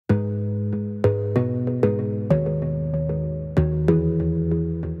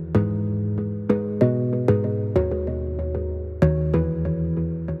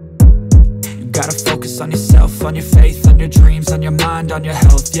on yourself, on your faith, on your dreams, on your mind, on your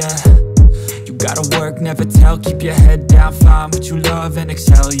health, yeah. You gotta work, never tell, keep your head down, find what you love and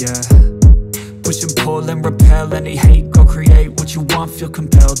excel, yeah. Push and pull and repel any hate, go create what you want, feel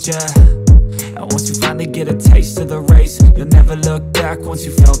compelled, yeah. And once you finally get a taste of the race, you'll never look back once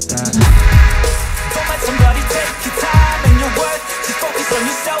you felt that. Don't let somebody take your time and your worth, just focus on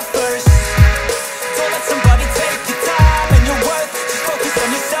yourself first. Don't let somebody take your time and your worth, just focus on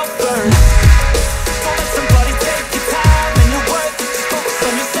yourself first. Don't let somebody take your time and your worth, just focus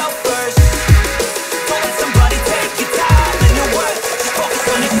on yourself first. Don't let somebody take your time and your worth, just focus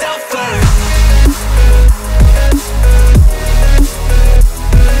on yourself first.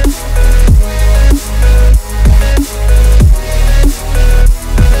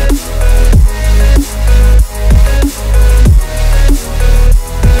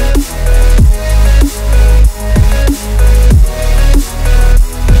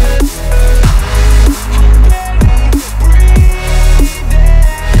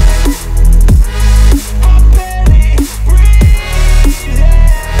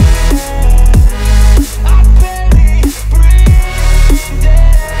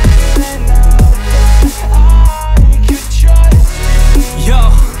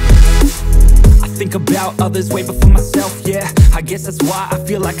 About others way before myself, yeah. I guess that's why I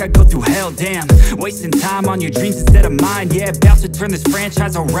feel like I go through hell, damn. Wasting time on your dreams instead of mine, yeah. About to turn this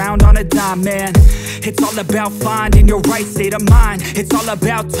franchise around on a dime, man. It's all about finding your right state of mind. It's all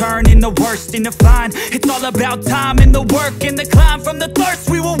about turning the worst into fine. It's all about time and the work and the climb. From the thirst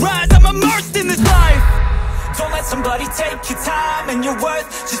we will rise, I'm immersed in this life. Don't let somebody take your time and your worth,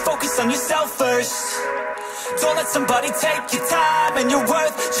 just focus on yourself first. Don't let somebody take your time and your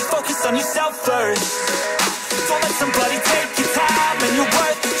worth, just focus on yourself first. Don't let somebody take